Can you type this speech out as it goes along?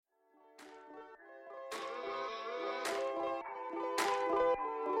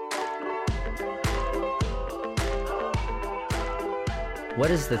What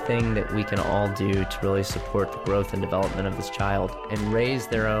is the thing that we can all do to really support the growth and development of this child and raise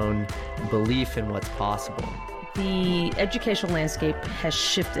their own belief in what's possible? The educational landscape has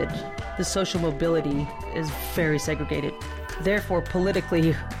shifted. The social mobility is very segregated. Therefore,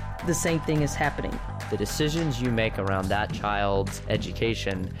 politically, the same thing is happening. The decisions you make around that child's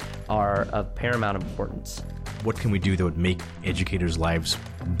education are of paramount importance. What can we do that would make educators' lives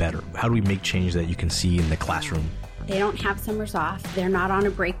better? How do we make change that you can see in the classroom? They don't have summers off. They're not on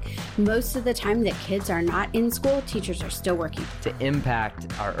a break. Most of the time that kids are not in school, teachers are still working. To impact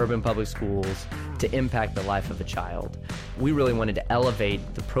our urban public schools, to impact the life of a child. We really wanted to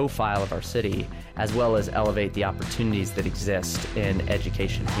elevate the profile of our city as well as elevate the opportunities that exist in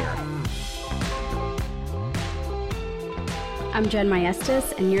education here. I'm Jen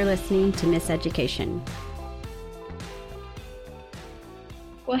Maestas, and you're listening to Miss Education.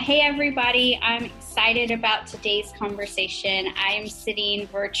 Well, hey, everybody. I'm excited about today's conversation. I am sitting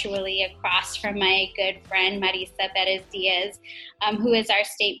virtually across from my good friend, Marisa Perez-Diaz, who is our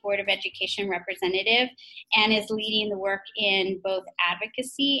State Board of Education representative and is leading the work in both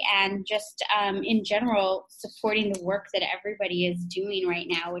advocacy and just in general supporting the work that everybody is doing right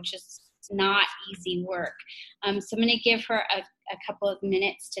now, which is not easy work. So I'm going to give her a couple of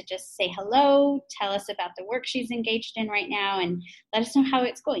minutes to just say hello, tell us about the work she's engaged in right now, and let us know how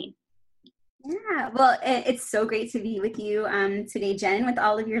it's going. Yeah, well, it's so great to be with you today, Jen, with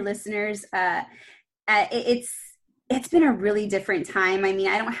all of your listeners. It's been a really different time. I mean,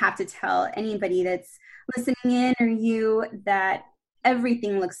 I don't have to tell anybody that's listening in or you that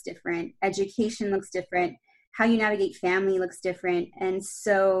everything looks different. Education looks different. How you navigate family looks different. And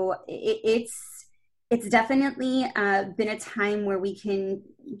so it's definitely been a time where we can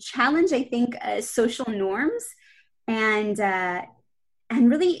challenge, I think, social norms and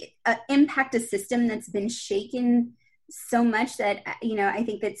really impact a system that's been shaken so much that, I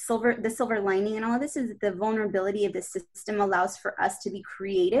think that the silver lining in all of this is that the vulnerability of the system allows for us to be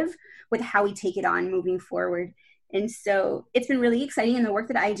creative with how we take it on moving forward. And so it's been really exciting in the work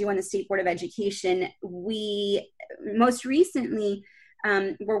that I do on the State Board of Education. We most recently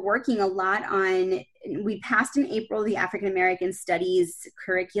we're working a lot on, we passed in April the African American Studies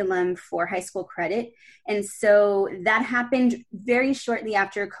curriculum for high school credit. And so that happened very shortly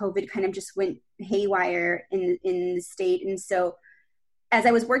after COVID kind of just went haywire in the state. And so as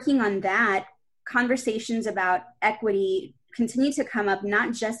I was working on that, conversations about equity continued to come up,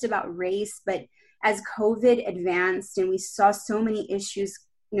 not just about race, but as COVID advanced and we saw so many issues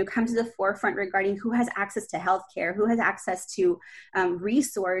come to the forefront regarding who has access to healthcare, who has access to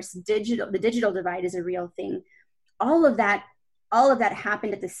resource, the digital divide is a real thing. All of that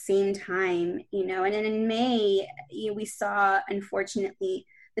happened at the same time, and then in May, we saw, unfortunately,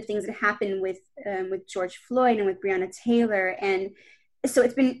 the things that happened with George Floyd and with Breonna Taylor. And so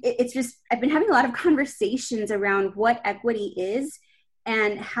I've been having a lot of conversations around what equity is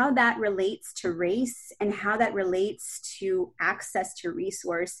and how that relates to race and how that relates to access to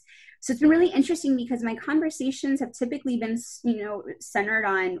resource. So it's been really interesting because my conversations have typically been, centered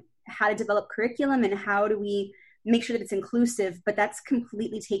on how to develop curriculum and how do we make sure that it's inclusive, but that's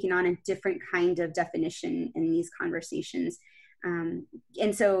completely taken on a different kind of definition in these conversations. And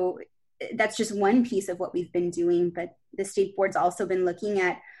so that's just one piece of what we've been doing, but the state board's also been looking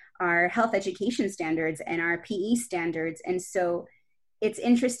at our health education standards and our PE standards. And so it's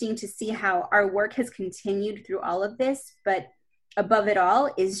interesting to see how our work has continued through all of this, but above it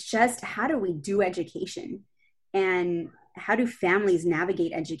all is just how do we do education and how do families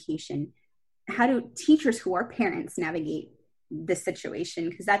navigate education? How do teachers who are parents navigate this situation?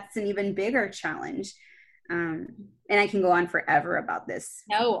 Because that's an even bigger challenge. And I can go on forever about this.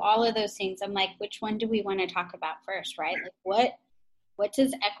 No, all of those things. I'm like, which one do we want to talk about first, right? Like what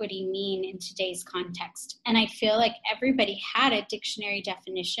does equity mean in today's context? And I feel like everybody had a dictionary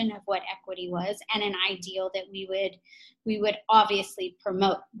definition of what equity was and an ideal that we would obviously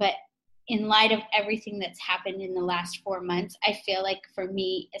promote. But in light of everything that's happened in the last 4 months, I feel like for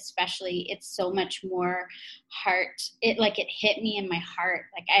me, especially, it's so much more it hit me in my heart.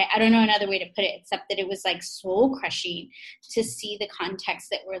 Like, I don't know another way to put it, except that it was like soul crushing to see the context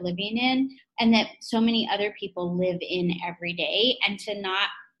that we're living in and that so many other people live in every day. And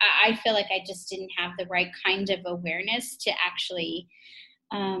I feel like I just didn't have the right kind of awareness to actually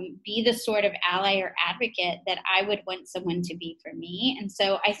be the sort of ally or advocate that I would want someone to be for me. And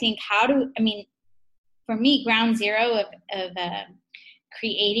so I think for me, ground zero of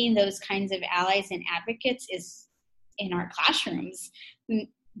creating those kinds of allies and advocates is in our classrooms.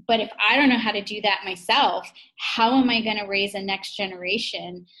 But if I don't know how to do that myself, how am I going to raise a next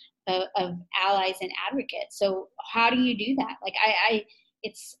generation of allies and advocates? So how do you do that? Like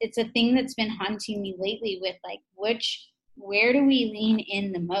it's a thing that's been haunting me lately with like, where do we lean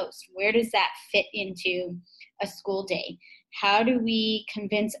in the most? Where does that fit into a school day? How do we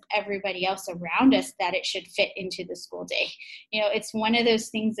convince everybody else around us that it should fit into the school day? It's one of those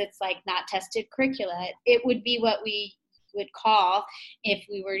things that's like not tested curricula. It would be what we would call, if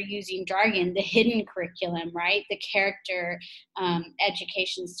we were using jargon, the hidden curriculum, right? The character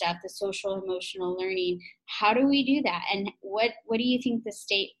education stuff, the social emotional learning. How do we do that? And what do you think the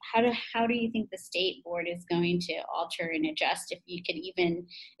state, how do you think the state board is going to alter and adjust? If you could even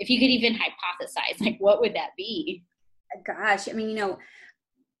hypothesize, like, what would that be? Gosh, I mean,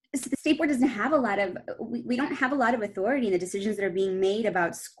 the state board doesn't have a lot of, we don't have a lot of authority in the decisions that are being made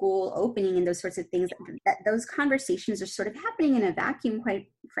about school opening and those sorts of things. That those conversations are sort of happening in a vacuum, quite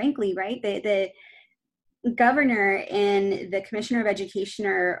frankly, right? The governor and the commissioner of education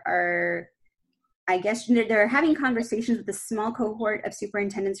are I guess they're having conversations with a small cohort of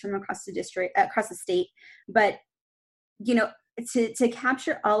superintendents from across the state, but to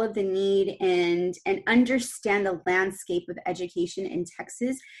capture all of the need and understand the landscape of education in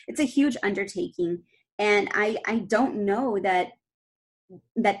Texas, it's a huge undertaking. And I don't know that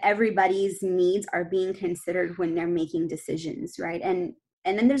everybody's needs are being considered when they're making decisions, right? And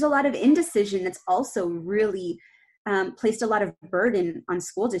then there's a lot of indecision that's also really placed a lot of burden on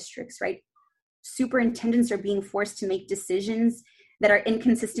school districts, right? Superintendents are being forced to make decisions that are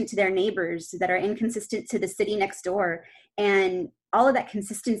inconsistent to their neighbors, that are inconsistent to the city next door. And all of that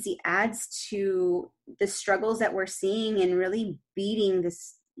consistency adds to the struggles that we're seeing in really beating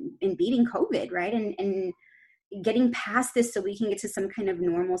COVID, right? And getting past this so we can get to some kind of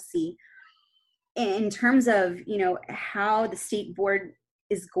normalcy. In terms of, how the state board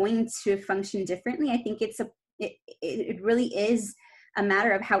is going to function differently, I think it really is a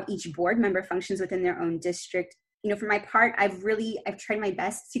matter of how each board member functions within their own district. For my part, I've tried my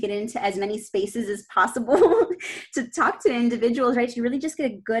best to get into as many spaces as possible to talk to individuals, right? To really just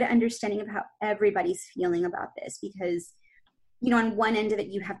get a good understanding of how everybody's feeling about this. Because, on one end of it,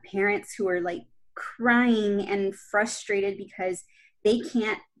 you have parents who are like crying and frustrated because they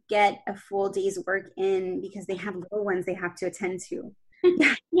can't get a full day's work in because they have little ones they have to attend to.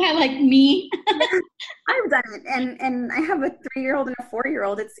 Yeah, like me. I've done it. And I have a 3-year-old and a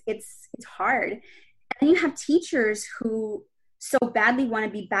 4-year-old. It's hard. And you have teachers who so badly want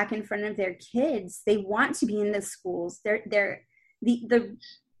to be back in front of their kids. They want to be in the schools. They're the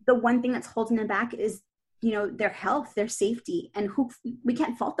one thing that's holding them back is, their health, their safety, and we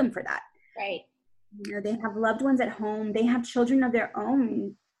can't fault them for that. Right. They have loved ones at home. They have children of their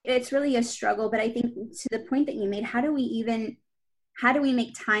own. It's really a struggle. But I think to the point that you made, how do we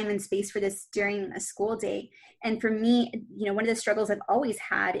make time and space for this during a school day? And for me, one of the struggles I've always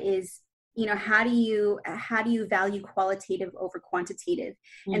had is, how do you value qualitative over quantitative?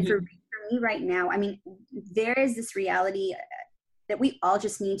 Mm-hmm. And for me right now, I mean, there is this reality that we all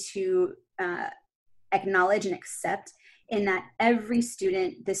just need to acknowledge and accept, in that every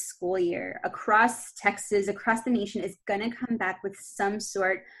student this school year across Texas, across the nation, is going to come back with some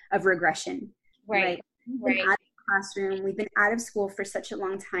sort of regression. Right. We've been out of the classroom. We've been out of school for such a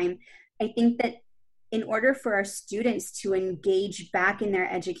long time. I think that in order for our students to engage back in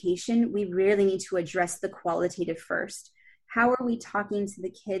their education, we really need to address the qualitative first. How are we talking to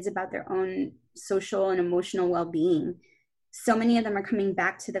the kids about their own social and emotional well-being? So many of them are coming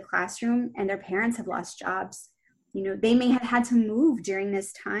back to the classroom and their parents have lost jobs. They may have had to move during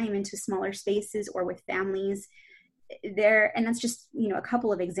this time into smaller spaces or with families. And that's just, a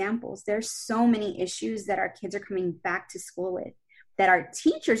couple of examples. There's so many issues that our kids are coming back to school with, that our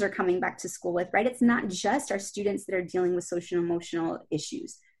teachers are coming back to school with, right? It's not just our students that are dealing with social and emotional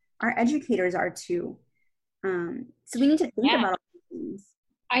issues. Our educators are too. So we need to think about all these things.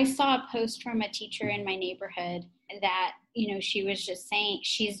 I saw a post from a teacher in my neighborhood that, she was just saying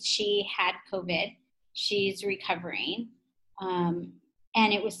she had COVID. She's recovering. And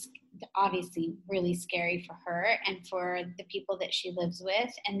it was obviously really scary for her and for the people that she lives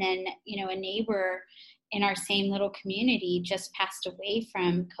with. And then, a neighbor in our same little community just passed away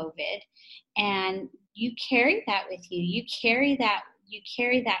from COVID. And you carry that with you. You carry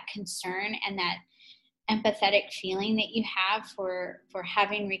that concern and that empathetic feeling that you have for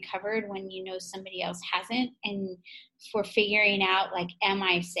having recovered when somebody else hasn't, and for figuring out, like, am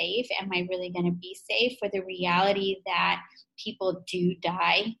I safe? Am I really going to be safe? For the reality that people do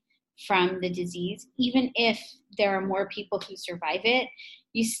die from the disease, even if there are more people who survive it,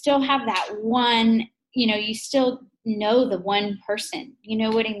 you still have that one you still know the one person, you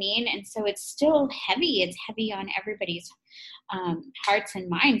know what I mean? And so it's still heavy. It's heavy on everybody's hearts and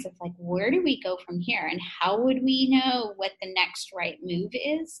minds of like, where do we go from here? And how would we know what the next right move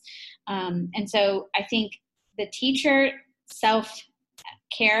is? And so I think the teacher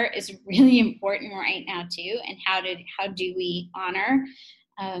self-care is really important right now too. And how do we honor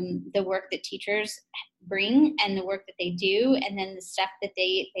the work that teachers bring and the work that they do, and then the stuff that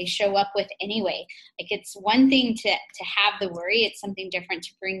they show up with anyway. Like, it's one thing to have the worry, it's something different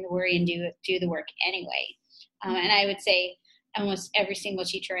to bring the worry and do the work anyway. And I would say almost every single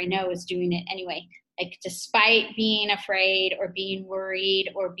teacher I know is doing it anyway. Like, despite being afraid or being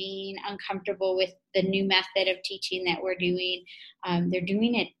worried or being uncomfortable with the new method of teaching that we're doing, they're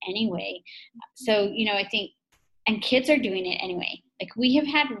doing it anyway. So, I think, and kids are doing it anyway. Like, we have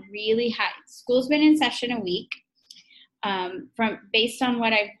had really high, school's been in session a week. Based on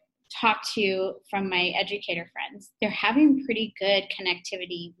what I've talked to from my educator friends, they're having pretty good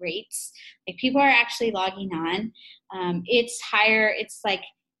connectivity rates. Like, people are actually logging on. It's higher. It's like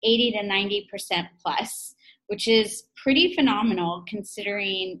 80 to 90% plus, which is pretty phenomenal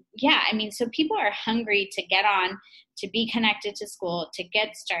considering, so people are hungry to get on, to be connected to school, to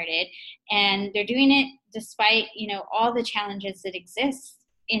get started. And they're doing it despite, all the challenges that exist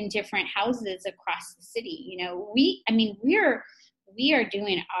in different houses across the city. We are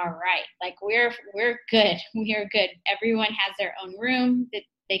doing all right. Like, we're good. We are good. Everyone has their own room that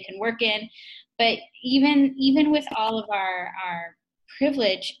they can work in. But even with all of our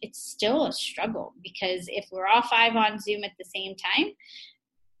privilege, it's still a struggle, because if we're all 5 on Zoom at the same time,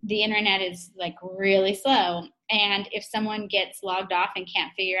 the internet is like really slow. And if someone gets logged off and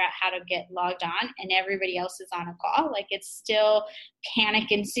can't figure out how to get logged on and everybody else is on a call, like, it's still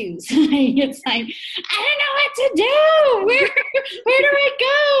panic ensues. It's like, I don't know what to do. Where do I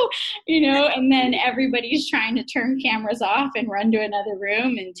go? And then everybody's trying to turn cameras off and run to another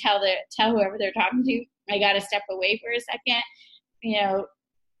room and tell whoever they're talking to, I got to step away for a second.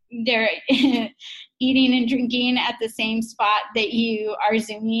 They're eating and drinking at the same spot that you are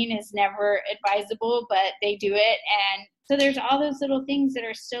Zooming is never advisable, but they do it. And so there's all those little things that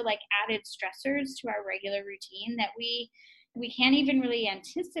are still like added stressors to our regular routine that we can't even really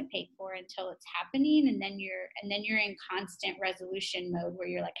anticipate for until it's happening. And then you're in constant resolution mode where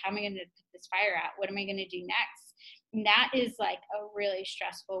you're like, how am I going to put this fire out? What am I going to do next? And that is like a really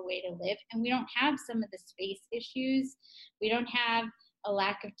stressful way to live. And we don't have some of the space issues. We don't have a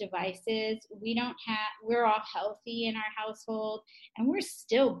lack of devices. We're all healthy in our household, and we're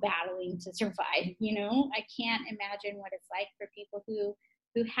still battling to survive. I can't imagine what it's like for people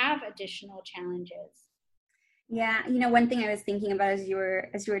who have additional challenges. Yeah. One thing I was thinking about as you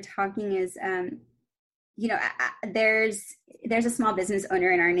were talking is, there's a small business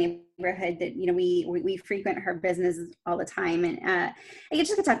owner in our neighborhood that, we frequent her business all the time. And I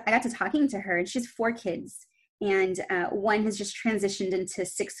got to talking to her, and she has 4 kids. And one has just transitioned into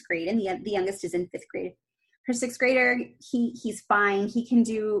 6th grade, and the youngest is in 5th grade. Her 6th grader, he's fine.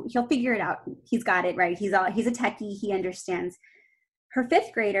 He'll figure it out. He's got it right. He's a techie. He understands. Her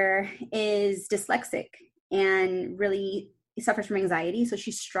 5th grader is dyslexic and really suffers from anxiety. So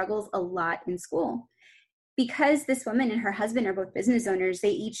she struggles a lot in school. Because this woman and her husband are both business owners, they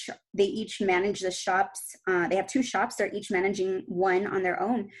each manage the shops. They have 2 shops. They're each managing one on their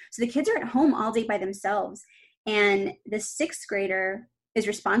own. So the kids are at home all day by themselves. And the 6th grader is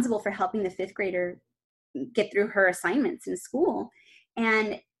responsible for helping the 5th grader get through her assignments in school.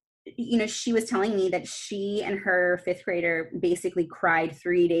 And, she was telling me that she and her 5th grader basically cried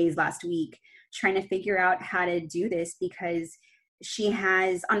 3 days last week trying to figure out how to do this, because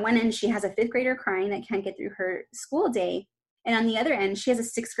on one end, she has a 5th grader crying that can't get through her school day. And on the other end, she has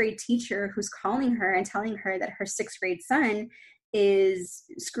a 6th grade teacher who's calling her and telling her that her 6th grade son is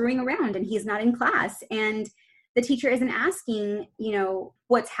screwing around and he's not in class. And the teacher isn't asking,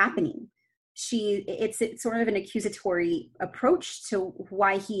 what's happening. It's sort of an accusatory approach to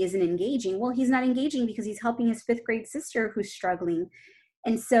why he isn't engaging. Well, he's not engaging because he's helping his 5th grade sister who's struggling.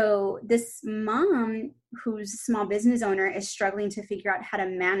 And so this mom, who's a small business owner, is struggling to figure out how to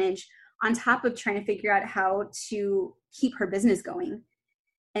manage, on top of trying to figure out how to keep her business going.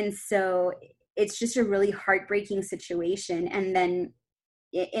 And so it's just a really heartbreaking situation. And then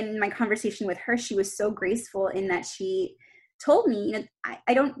in my conversation with her, she was so graceful in that she told me,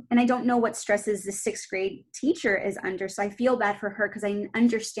 I don't know what stresses the 6th grade teacher is under. So I feel bad for her, because I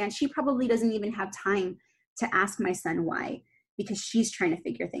understand she probably doesn't even have time to ask my son why, because she's trying to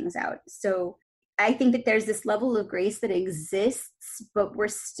figure things out. So I think that there's this level of grace that exists, but we're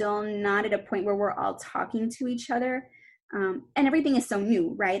still not at a point where we're all talking to each other. And everything is so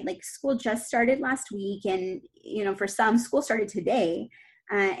new, right? Like school just started last week, and for some, school started today,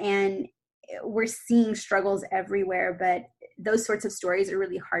 and we're seeing struggles everywhere. But those sorts of stories are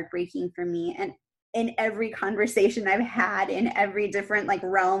really heartbreaking for me. And in every conversation I've had, in every different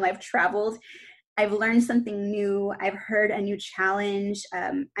realm I've traveled, I've learned something new. I've heard a new challenge.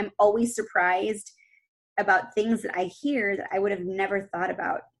 I'm always surprised about things that I hear that I would have never thought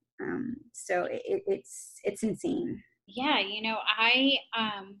about. So it's insane. Yeah,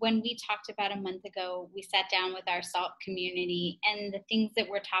 when we talked about a month ago, we sat down with our SALT community, and the things that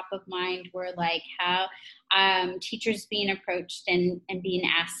were top of mind were like how teachers being approached and being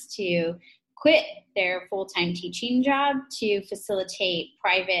asked to quit their full-time teaching job to facilitate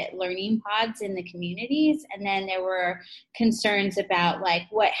private learning pods in the communities. And then there were concerns about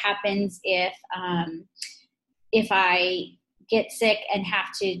what happens if I get sick and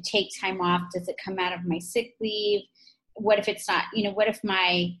have to take time off, does it come out of my sick leave? What if it's not, what if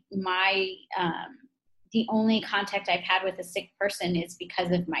my the only contact I've had with a sick person is because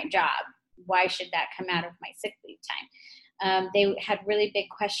of my job? Why should that come out of my sick leave time? They had really big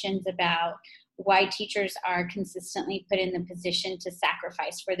questions about why teachers are consistently put in the position to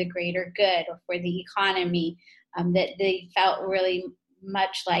sacrifice for the greater good or for the economy, that they felt really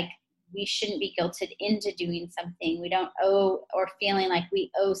much like we shouldn't be guilted into doing something. We don't owe, or feeling like we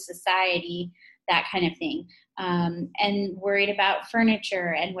owe society, that kind of thing. And worried about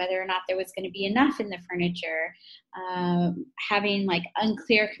furniture and whether or not there was going to be enough in the furniture, having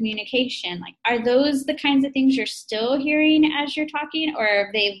unclear communication. Are those the kinds of things you're still hearing as you're talking, or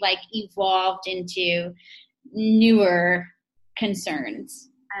have they evolved into newer concerns?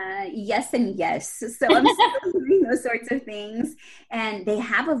 Yes and yes. So I'm still hearing those sorts of things, and they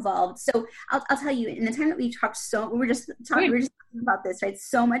have evolved. So I'll tell you, in the time that we've talked, we were just talking about this, right?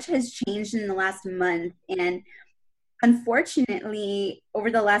 So much has changed in the last month, and unfortunately, over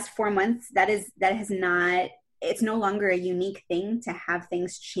the last 4 months, it's no longer a unique thing to have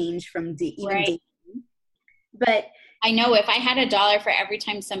things change from day. But I know if I had $1 for every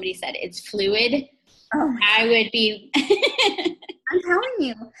time somebody said it's fluid, I would be. I'm telling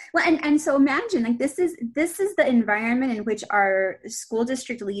you. Well, and so imagine, this is the environment in which our school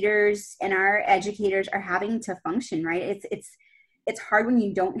district leaders and our educators are having to function, right? It's hard when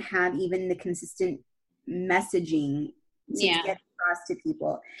you don't have even the consistent messaging to get across to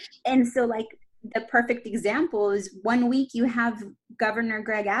people. And so the perfect example is 1 week you have Governor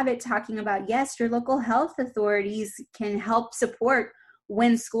Greg Abbott talking about, yes, your local health authorities can help support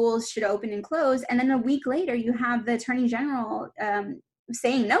when schools should open and close. And then a week later, you have the Attorney General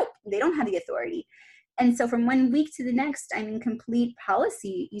saying, nope, they don't have the authority. And so from 1 week to the next, complete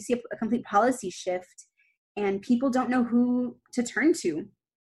policy, you see a complete policy shift, and people don't know who to turn to.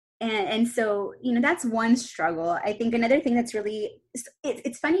 And so, that's one struggle. I think another thing that's really,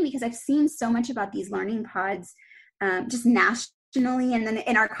 it's funny because I've seen so much about these learning pods just nationally. And then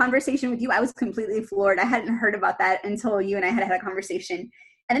in our conversation with you, I was completely floored. I hadn't heard about that until you and I had a conversation.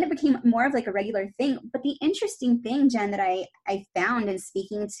 And then it became more of a regular thing. But the interesting thing, Jen, that I found in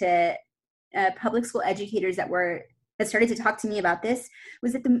speaking to public school educators that started to talk to me about this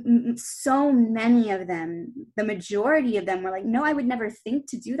was that so many of them, the majority of them, were like, no, I would never think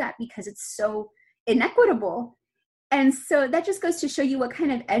to do that because it's so inequitable. And so that just goes to show you what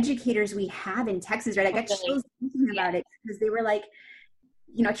kind of educators we have in Texas, right? I got chills thinking about it because they were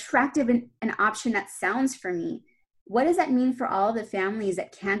attractive and an option that sounds for me. What does that mean for all the families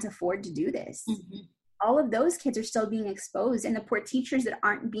that can't afford to do this? Mm-hmm. All of those kids are still being exposed, and the poor teachers that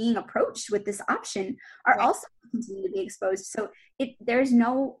aren't being approached with this option are also continuing to be exposed. So there's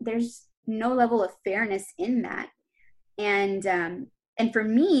no level of fairness in that. And for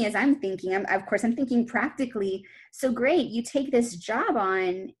me, as I'm thinking, I'm thinking practically. So great, you take this job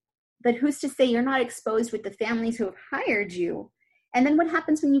on, but who's to say you're not exposed with the families who have hired you? And then what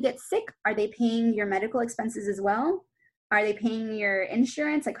happens when you get sick? Are they paying your medical expenses as well? Are they paying your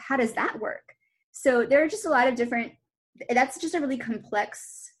insurance? How does that work? So there are just a lot of that's just a really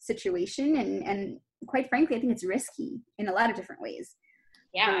complex situation. And quite frankly, I think it's risky in a lot of different ways.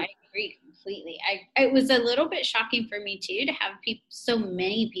 Yeah, I agree completely. It was a little bit shocking for me too, to have so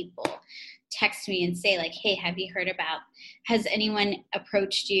many people text me and say hey, has anyone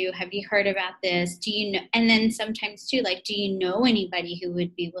approached you? Have you heard about this? Do you know? And then sometimes too, do you know anybody who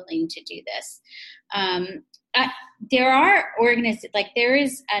would be willing to do this? There are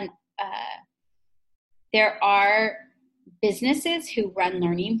there are businesses who run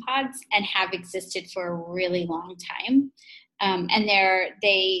learning pods and have existed for a really long time. And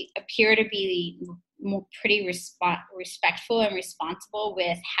they appear to be pretty respectful and responsible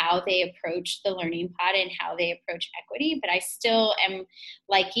with how they approach the learning pod and how they approach equity. But I still am,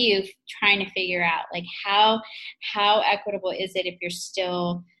 like you, trying to figure out like how equitable is it if you're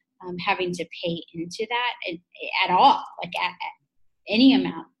still having to pay into that at all, like at any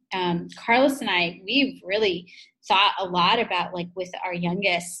amount. Carlos and I, we've really thought a lot about, like, with our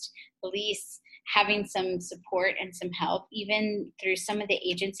youngest, Elise, having some support and some help, even through some of the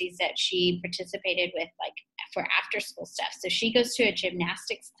agencies that she participated with, like for after school stuff. So she goes to a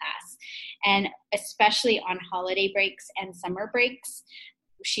gymnastics class, and especially on holiday breaks and summer breaks,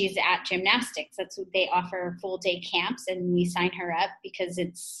 she's at gymnastics. That's what they offer, full day camps, and we sign her up because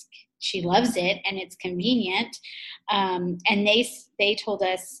she loves it and it's convenient. And they told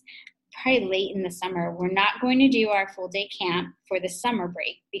us probably late in the summer, we're not going to do our full day camp for the summer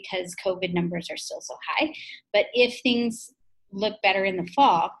break because COVID numbers are still so high. But if things look better in the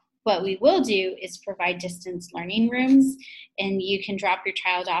fall, what we will do is provide distance learning rooms, and you can drop your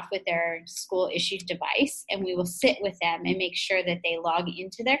child off with their school issued device, and we will sit with them and make sure that they log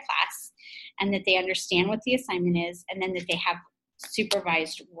into their class and that they understand what the assignment is, and then that they have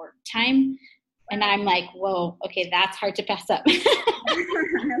supervised work time. And I'm like, whoa, okay, that's hard to pass up.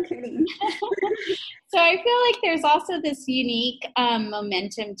 No kidding. So I feel like there's also this unique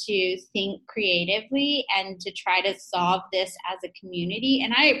momentum to think creatively and to try to solve this as a community.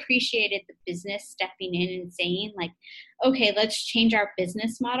 And I appreciated the business stepping in and saying, like, okay, let's change our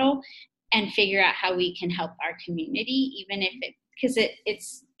business model and figure out how we can help our community, even if because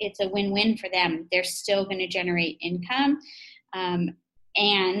it's a win-win for them. They're still going to generate income.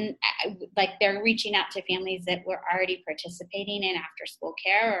 And like they're reaching out to families that were already participating in after school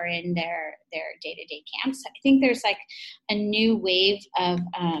care or in their day-to-day camps. I think there's like a new wave of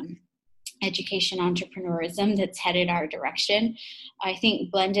education entrepreneurism that's headed our direction. I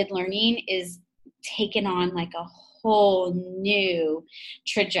think blended learning is taken on like a whole new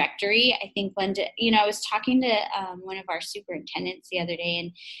trajectory. I think blended, I was talking to one of our superintendents the other day,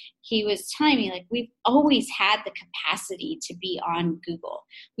 and he was telling me, like, we've always had the capacity to be on Google.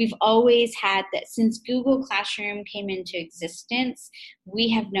 We've always had that. Since Google Classroom came into existence, we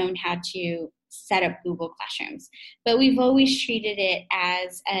have known how to set up Google Classrooms, but we've always treated it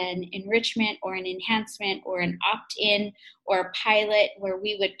as an enrichment or an enhancement or an opt-in or a pilot, where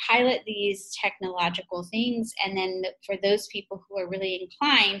we would pilot these technological things, and then for those people who are really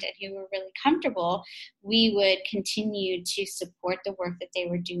inclined and who were really comfortable, we would continue to support the work that they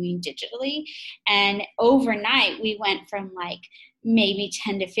were doing digitally. And overnight, we went from like maybe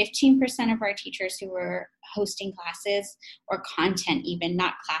 10 to 15% of our teachers who were hosting classes or content, even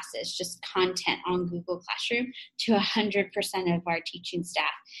not classes, just content on Google Classroom, to 100% of our teaching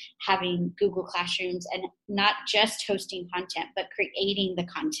staff having Google Classrooms, and not just hosting content, but creating the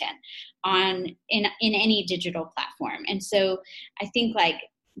content in any digital platform. And so I think like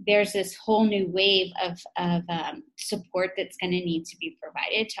there's this whole new wave of support that's going to need to be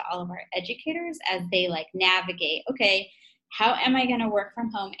provided to all of our educators as they like navigate, okay, how am I going to work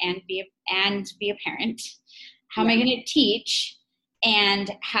from home and be a parent? How am I going to teach and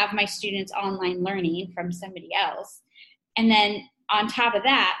have my students online learning from somebody else? And then on top of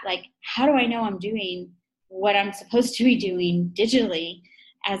that, like, how do I know I'm doing what I'm supposed to be doing digitally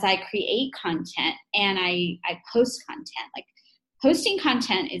as I create content and I post content? Like, posting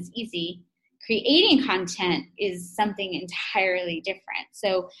content is easy. Creating content is something entirely different.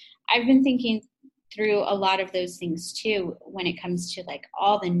 So I've been thinking through a lot of those things too, when it comes to like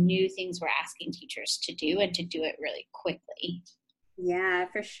all the new things we're asking teachers to do and to do it really quickly. Yeah,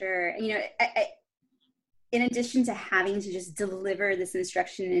 for sure. I, in addition to having to just deliver this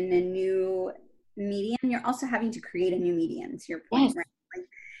instruction in a new medium, you're also having to create a new medium, to your point. Yes. Right?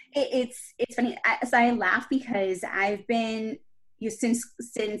 Like, it's funny. I laugh because I've been,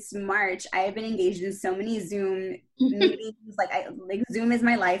 since March, I have been engaged in so many Zoom meetings. Like Zoom is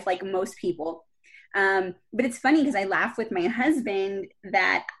my life, like most people. But it's funny because I laugh with my husband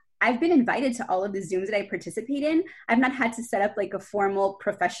that I've been invited to all of the Zooms that I participate in. I've not had to set up like a formal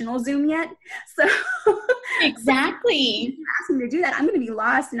professional Zoom yet. So exactly. Asking me to do that, I'm going to be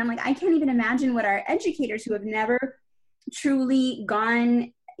lost. And I'm like, I can't even imagine what our educators who have never truly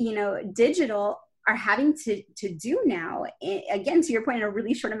gone, digital are having to do now. Again, to your point, in a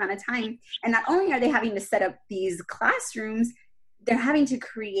really short amount of time. And not only are they having to set up these classrooms, they're having to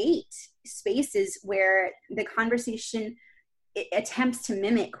create spaces where the conversation attempts to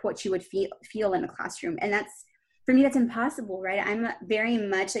mimic what you would feel in a classroom. And that's, for me, that's impossible, right? I'm very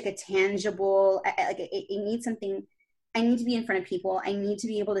much like a tangible, it needs something. I need to be in front of people. I need to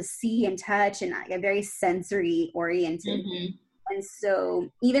be able to see and touch, and like a very sensory oriented. Mm-hmm. And so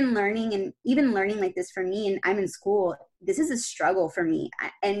even learning like this for me, and I'm in school, this is a struggle for me.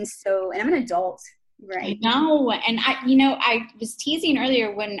 And I'm an adult, right? I know. And I was teasing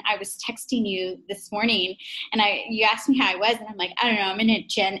earlier when I was texting you this morning, and you asked me how I was, and I'm like, I don't know, I'm in a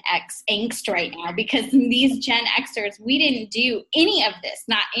Gen X angst right now, because these Gen Xers, we didn't do any of this,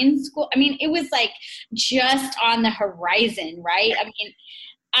 not in school. I mean, it was like just on the horizon, right? I mean,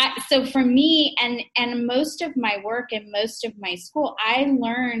 so for me and most of my work and most of my school, I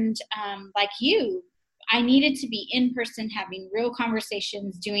learned, like you, I needed to be in person, having real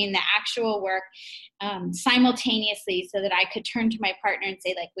conversations, doing the actual work simultaneously, so that I could turn to my partner and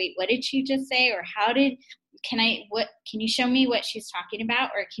say, like, wait, what did she just say? Or can you show me what she's talking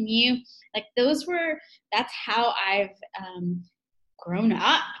about? Or can you, like, that's how I've grown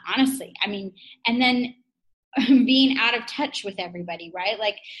up, honestly. I mean, and then being out of touch with everybody, right?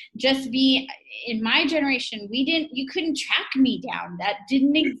 Like, in my generation, you couldn't track me down. That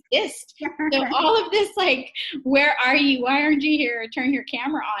didn't exist. So all of this, like, where are you? Why aren't you here? Turn your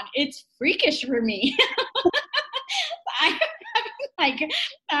camera on. It's freakish for me.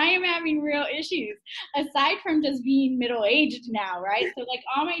 I am having real issues, aside from just being middle-aged now, right? So, like,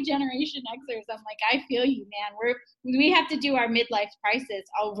 all my Generation Xers, I'm like, I feel you, man. We have to do our midlife crisis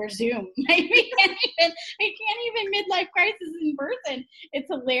over Zoom. Like, we can't even midlife crisis in person. It's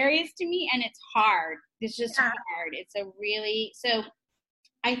hilarious to me, and it's hard. It's just hard. So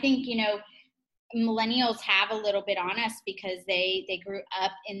I think, millennials have a little bit on us, because they grew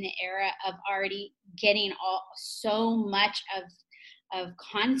up in the era of already getting so much of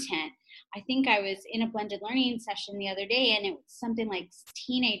content. I think I was in a blended learning session the other day, and it was something like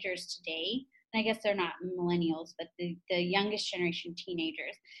teenagers today, and I guess they're not millennials, but the youngest generation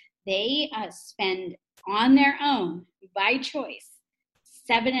teenagers, they spend on their own, by choice,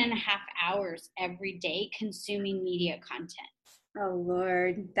 7.5 hours every day consuming media content. Oh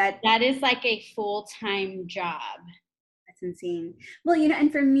Lord, that is like a full-time job. That's insane. Well,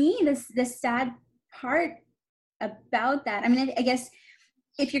 and for me, this sad part about that, I mean, I guess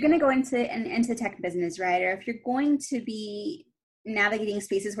if you're going to go into tech business, right, or if you're going to be navigating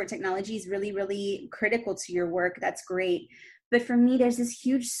spaces where technology is really, really critical to your work, that's great. But for me, there's this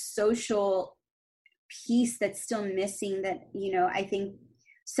huge social piece that's still missing that, I think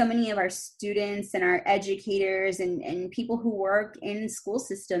so many of our students and our educators and people who work in school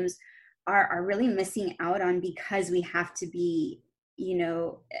systems are really missing out on, because we have to be,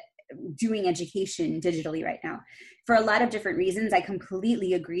 doing education digitally right now for a lot of different reasons. I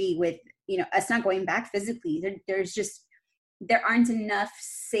completely agree with, us not going back physically. There aren't enough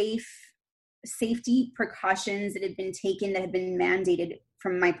safety precautions that have been taken, that have been mandated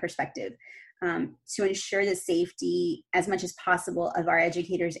from my perspective, to ensure the safety as much as possible of our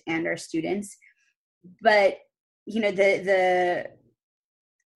educators and our students. But,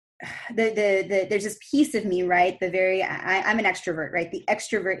 there's this piece of me, right? I'm an extrovert, right? The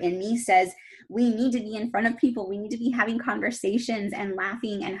extrovert in me says we need to be in front of people. We need to be having conversations and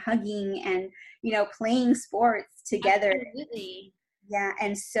laughing and hugging and, playing sports together. Absolutely. Yeah.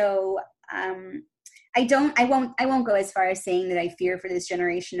 And so, I won't go as far as saying that I fear for this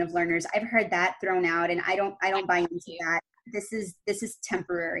generation of learners. I've heard that thrown out, and I don't buy into that. This is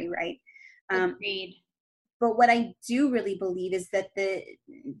temporary, right? Agreed. But what I do really believe is that the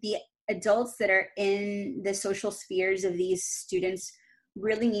adults that are in the social spheres of these students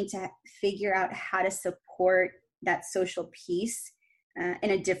really need to figure out how to support that social piece in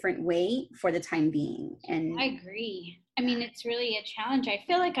a different way for the time being. And I agree. I mean, it's really a challenge. I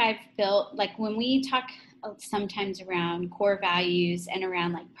feel like I've built, like, when we talk sometimes around core values and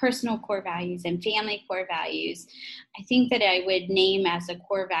around, like, personal core values and family core values, I think that I would name as a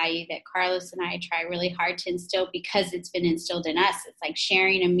core value that Carlos and I try really hard to instill, because it's been instilled in us. It's like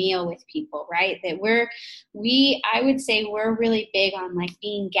sharing a meal with people, right? That I would say we're really big on, like,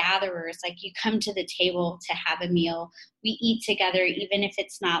 being gatherers. Like, you come to the table to have a meal. We eat together, even if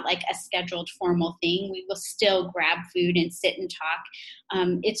it's not like a scheduled formal thing. We will still grab food and sit and talk.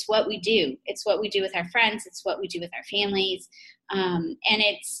 It's what we do. It's what we do with our friends. It's what we do with our families. And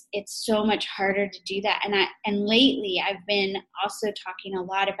it's so much harder to do that. And lately I've been also talking a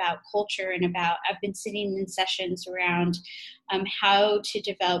lot about culture, and I've been sitting in sessions around how to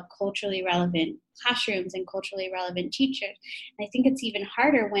develop culturally relevant classrooms and culturally relevant teachers. And I think it's even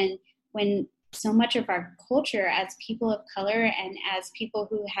harder when so much of our culture as people of color and as people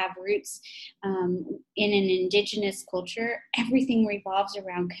who have roots in an indigenous culture, everything revolves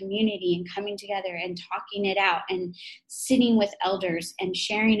around community and coming together and talking it out and sitting with elders and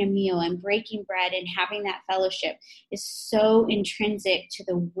sharing a meal and breaking bread and having that fellowship is so intrinsic to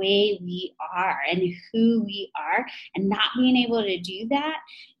the way we are and who we are. And not being able to do that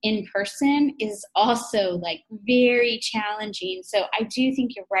in person is also like very challenging. So I do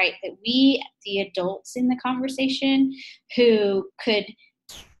think you're right that we, the adults in the conversation, who could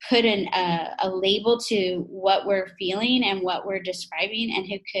put a label to what we're feeling and what we're describing, and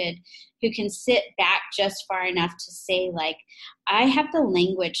who can sit back just far enough to say, like, I have the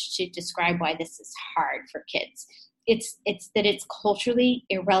language to describe why this is hard for kids. It's that it's culturally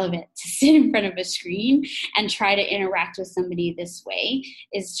irrelevant to sit in front of a screen and try to interact with somebody this way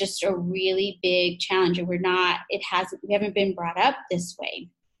is just a really big challenge. And we haven't been brought up this way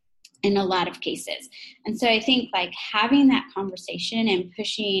in a lot of cases. And so I think like having that conversation and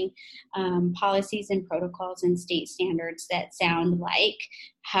pushing policies and protocols and state standards that sound like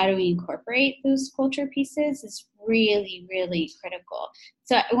how do we incorporate those culture pieces is really, really critical.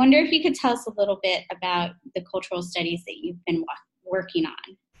 So I wonder if you could tell us a little bit about the cultural studies that you've been working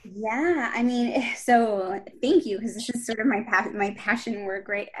on. Yeah, I mean, so thank you, because this is sort of my passion work,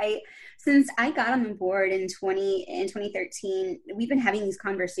 right? Since I got on the board in 2013, we've been having these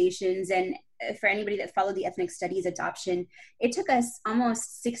conversations, and for anybody that followed the ethnic studies adoption, it took us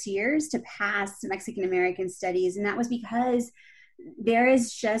almost 6 years to pass Mexican American studies, and that was because there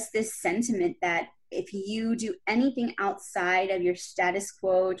is just this sentiment that if you do anything outside of your status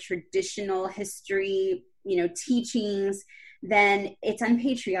quo, traditional history, teachings, then it's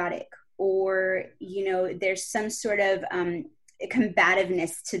unpatriotic, or there's some sort of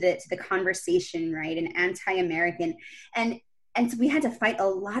combativeness to the conversation, right, and anti-American, and so we had to fight a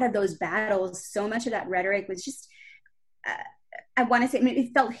lot of those battles. So much of that rhetoric was just I want to say,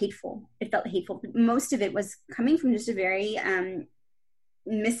 it felt hateful. Most of it was coming from just a very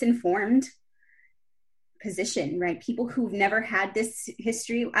misinformed position, right? People who've never had this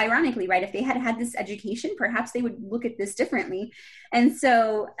history, ironically, right? If they had had this education, perhaps they would look at this differently. And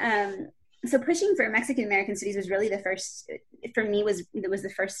so, so pushing for Mexican American studies was really the first, for me, it was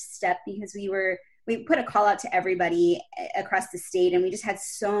the first step, because we put a call out to everybody across the state, and we just had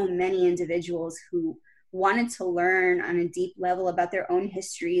so many individuals who wanted to learn on a deep level about their own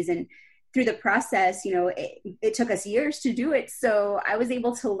histories. And through the process, it took us years to do it. So I was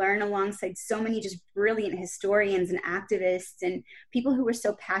able to learn alongside so many just brilliant historians and activists and people who were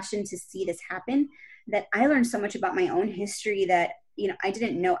so passionate to see this happen, that I learned so much about my own history that, I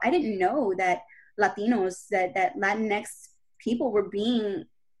didn't know. I didn't know that Latinos, that Latinx people were being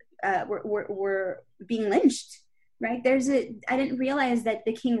lynched, right? I didn't realize that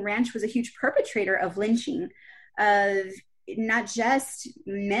the King Ranch was a huge perpetrator of lynching of not just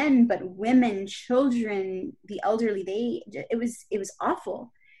men, but women, children, the elderly. It was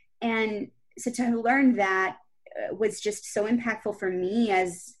awful. And so to learn that was just so impactful for me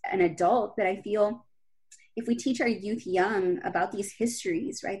as an adult, that I feel if we teach our youth young about these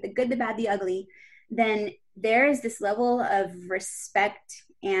histories, right, the good, the bad, the ugly, then there is this level of respect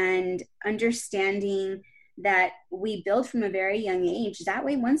and understanding that we build from a very young age. That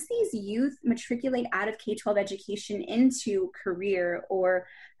way, once these youth matriculate out of K-12 education into career or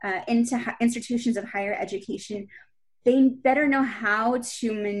into institutions of higher education, they better know how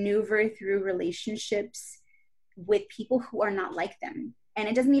to maneuver through relationships with people who are not like them. And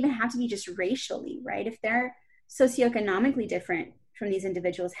it doesn't even have to be just racially, right? If they're socioeconomically different from these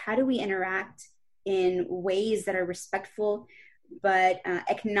individuals, how do we interact in ways that are respectful, but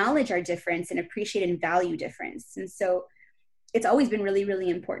acknowledge our difference and appreciate and value difference? And so it's always been really, really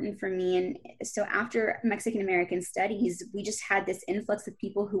important for me. And so after Mexican American studies, we just had this influx of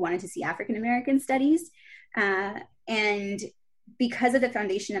people who wanted to see African American studies. And because of the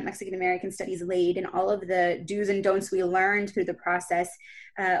foundation that Mexican American studies laid and all of the do's and don'ts we learned through the process,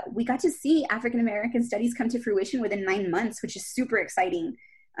 we got to see African American studies come to fruition within 9 months, which is super exciting.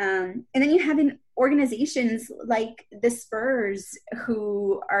 And then you have organizations like the Spurs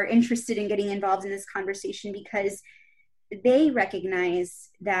who are interested in getting involved in this conversation because they recognize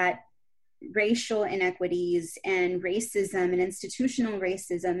that racial inequities and racism and institutional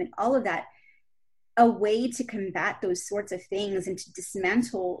racism and all of that, a way to combat those sorts of things and to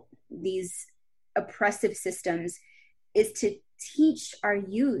dismantle these oppressive systems is to teach our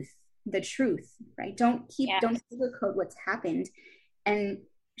youth the truth, right? Don't sugarcoat what's happened, and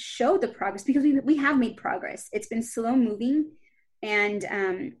show the progress, because we have made progress. It's been slow moving, and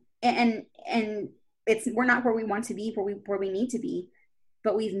it's we're not where we want to be, where we need to be,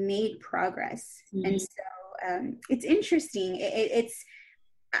 but we've made progress. And so it's interesting.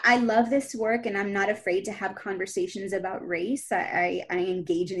 I love this work, and I'm not afraid to have conversations about race. I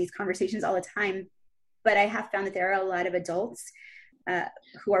engage in these conversations all the time, but I have found that there are a lot of adults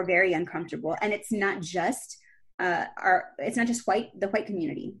who are very uncomfortable, and it's not just the white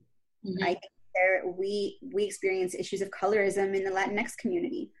community. I think we experience issues of colorism in the Latinx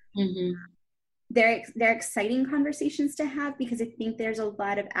community. They're exciting conversations to have, because I think there's a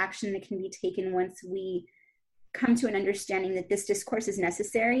lot of action that can be taken once we come to an understanding that this discourse is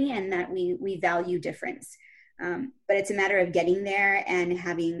necessary and that we value difference. But it's a matter of getting there and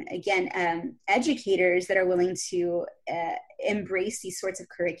having, again, educators that are willing to embrace these sorts of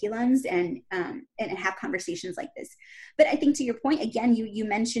curriculums and have conversations like this. But I think, to your point, again, you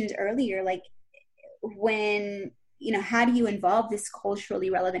mentioned earlier, like, when, how do you involve this culturally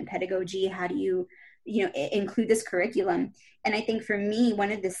relevant pedagogy? How do you include this curriculum? And I think for me,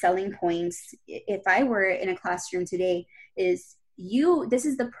 one of the selling points, if I were in a classroom today, is this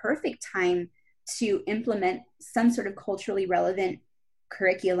is the perfect time to implement some sort of culturally relevant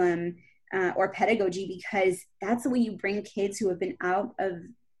curriculum or pedagogy, because that's the way you bring kids who have been out of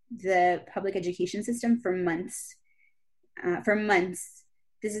the public education system for months.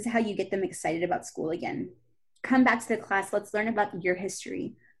 This is how you get them excited about school again. Come back to the class. Let's learn about your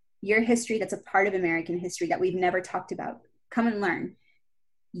history that's a part of American history that we've never talked about. Come and learn.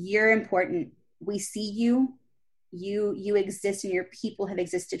 You're important. We see you. You exist, and your people have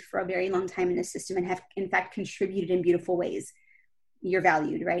existed for a very long time in the system and have, in fact, contributed in beautiful ways. You're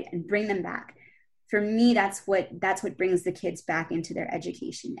valued, right? And bring them back. For me, that's what brings the kids back into their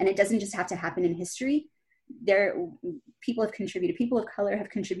education. And it doesn't just have to happen in history. People have contributed. People of color have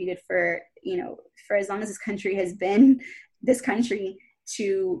contributed for as long as this country has been this country,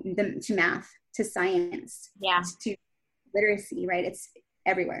 to math, to science, to literacy, right? It's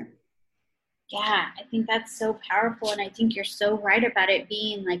everywhere. Yeah, I think that's so powerful. And I think you're so right about it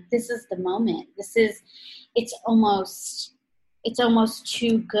being like, this is the moment. It's almost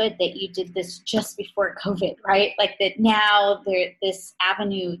too good that you did this just before COVID, right? Like that now this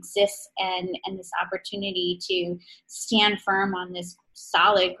avenue exists and this opportunity to stand firm on this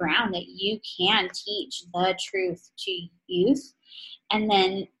solid ground that you can teach the truth to youth.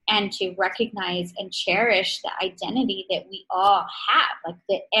 And to recognize and cherish the identity that we all have, like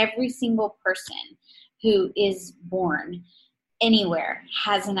that every single person who is born anywhere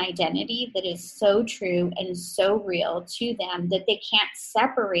has an identity that is so true and so real to them that they can't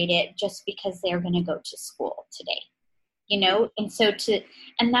separate it just because they're going to go to school today,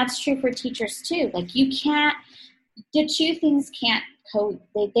 and that's true for teachers too. Like the two things can't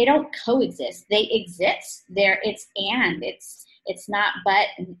they don't coexist. They exist. It's not, but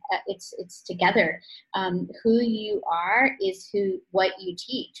it's together. Who you are is what you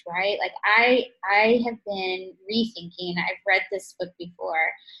teach, right? Like I have been rethinking. I've read this book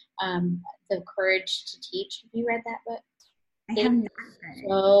before, The Courage to Teach. Have you read that book? I have not read it.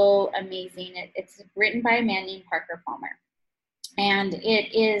 So amazing. It's written by a man named Parker Palmer, and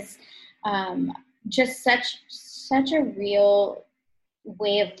it is just such a real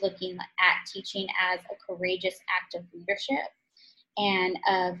way of looking at teaching as a courageous act of leadership. And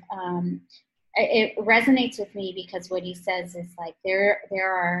it resonates with me because what he says is like there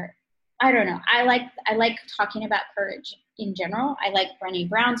are, I don't know, I like talking about courage in general. I like Brené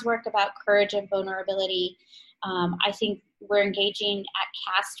Brown's work about courage and vulnerability. I think we're engaging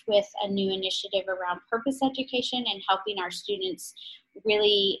at CAST with a new initiative around purpose education and helping our students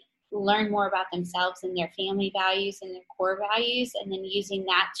really learn more about themselves and their family values and their core values, and then using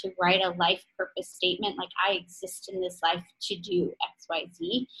that to write a life purpose statement, like I exist in this life to do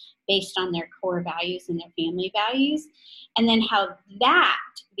XYZ based on their core values and their family values, and then how that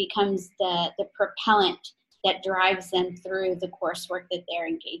becomes the propellant that drives them through the coursework that they're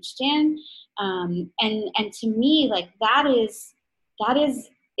engaged in. And to me, like that is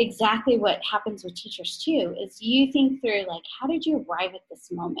exactly what happens with teachers too, is you think through like, how did you arrive at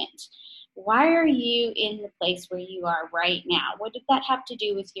this moment? Why are you in the place where you are right now? What did that have to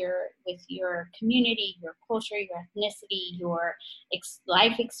do with your community, your culture, your ethnicity, your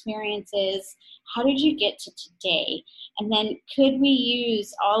life experiences? How did you get to today? And then could we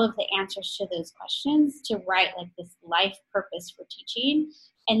use all of the answers to those questions to write like this life purpose for teaching,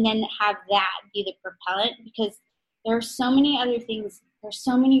 and then have that be the propellant? Because there are so many other things, there's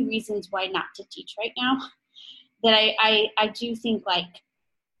so many reasons why not to teach right now that I do think like,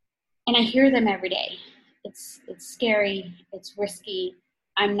 and I hear them every day. It's scary. It's risky.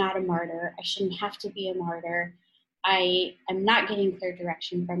 I'm not a martyr. I shouldn't have to be a martyr. I am not getting clear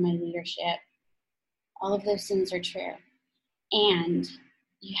direction from my leadership. All of those things are true. And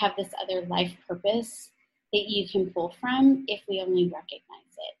you have this other life purpose that you can pull from if we only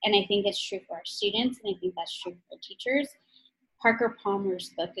recognize it. And I think it's true for our students, and I think that's true for teachers. Parker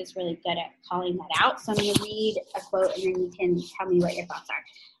Palmer's book is really good at calling that out. So I'm going to read a quote, and then you can tell me what your thoughts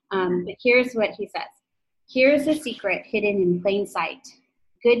are. But here's what he says. Here's a secret hidden in plain sight.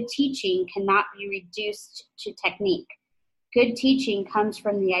 Good teaching cannot be reduced to technique. Good teaching comes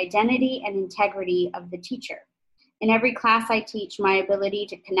from the identity and integrity of the teacher. In every class I teach, my ability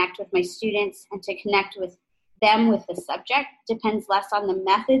to connect with my students and to connect with them with the subject depends less on the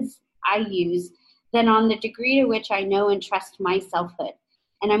methods I use than on the degree to which I know and trust my selfhood.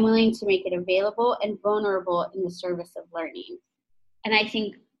 And I'm willing to make it available and vulnerable in the service of learning. And I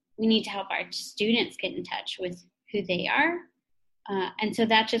think we need to help our students get in touch with who they are. And so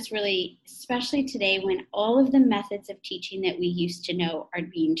that just really, especially today when all of the methods of teaching that we used to know are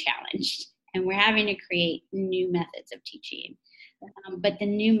being challenged, and we're having to create new methods of teaching. But the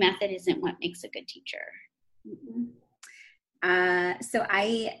new method isn't what makes a good teacher. So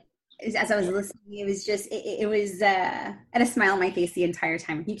as I was listening, it was just, I had a smile on my face the entire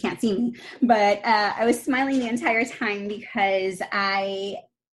time. You can't see me, but I was smiling the entire time because I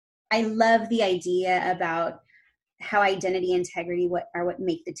love the idea about how identity, integrity, what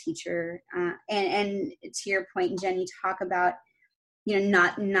make the teacher. And to your point, Jen, you talk about,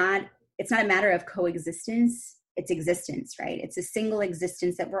 it's not a matter of coexistence, it's existence, right? It's a single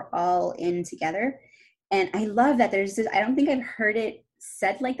existence that we're all in together. And I love that I don't think I've heard it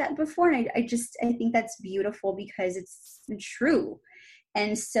said like that before. And I think that's beautiful because it's true.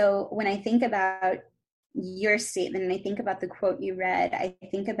 And so when I think about your statement and I think about the quote you read, I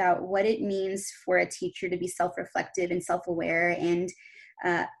think about what it means for a teacher to be self-reflective and self-aware. And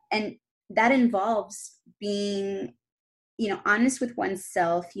that involves being, honest with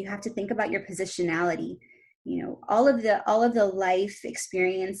oneself. You have to think about your positionality. All of the life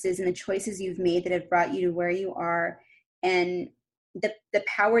experiences and the choices you've made that have brought you to where you are, and the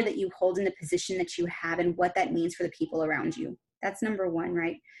power that you hold in the position that you have and what that means for the people around you. That's number one,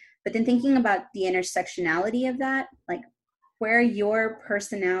 right? But then thinking about the intersectionality of that, like where your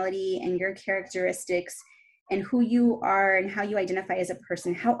personality and your characteristics and who you are and how you identify as a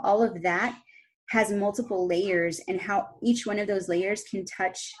person, how all of that has multiple layers and how each one of those layers can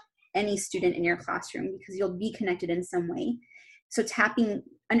touch any student in your classroom because you'll be connected in some way. So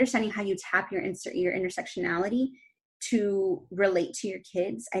understanding how you tap your intersectionality to relate to your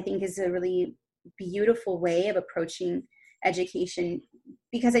kids, I think is a really beautiful way of approaching education,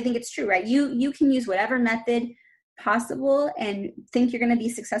 because I think it's true, right? You can use whatever method possible and think you're going to be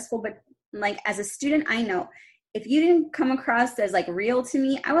successful. But like as a student, I know if you didn't come across as like real to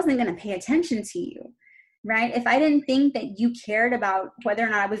me, I wasn't going to pay attention to you, right? If I didn't think that you cared about whether or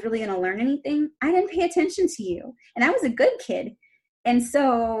not I was really going to learn anything, I didn't pay attention to you. And I was a good kid. And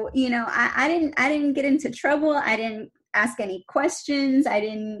so, I didn't get into trouble. I didn't ask any questions. I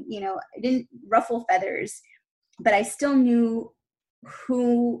didn't ruffle feathers, but I still knew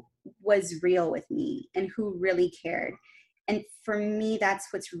who was real with me and who really cared. And for me, that's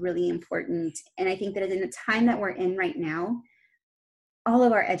what's really important. And I think that in the time that we're in right now, all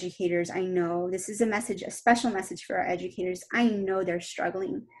of our educators, I know this is a special message for our educators. I know they're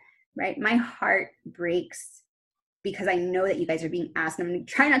struggling, right? My heart breaks because I know that you guys are being asked, and I'm going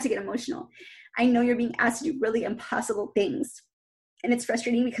to try not to get emotional. I know you're being asked to do really impossible things. And it's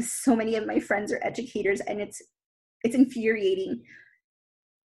frustrating because so many of my friends are educators, and it's infuriating.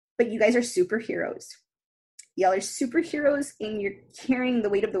 But you guys are superheroes. Y'all are superheroes, and you're carrying the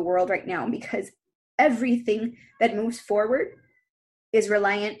weight of the world right now because everything that moves forward is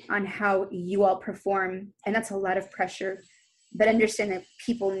reliant on how you all perform. And that's a lot of pressure. But understand that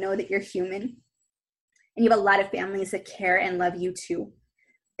people know that you're human. And you have a lot of families that care and love you too.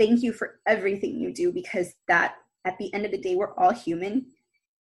 Thank you for everything you do, because that, at the end of the day, we're all human.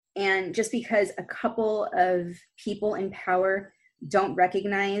 And just because a couple of people in power don't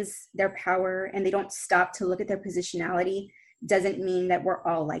recognize their power and they don't stop to look at their positionality doesn't mean that we're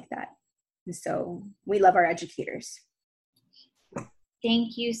all like that. And so we love our educators.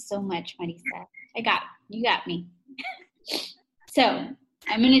 Thank you so much, Marisa. You got me. So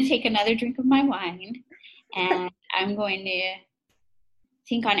I'm going to take another drink of my wine, and I'm going to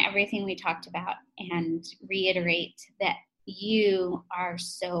think on everything we talked about and reiterate that you are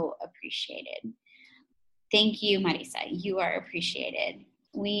so appreciated. Thank you, Marisa. You are appreciated.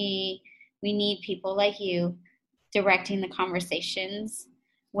 We need people like you directing the conversations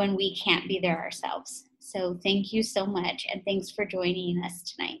when we can't be there ourselves. So thank you so much, and thanks for joining us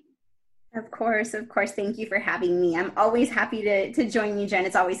tonight. Of course. Thank you for having me. I'm always happy to join you, Jen.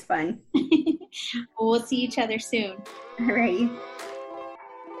 It's always fun. We'll see each other soon. All right.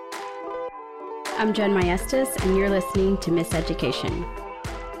 I'm Jen Maestas, and you're listening to Miss Education.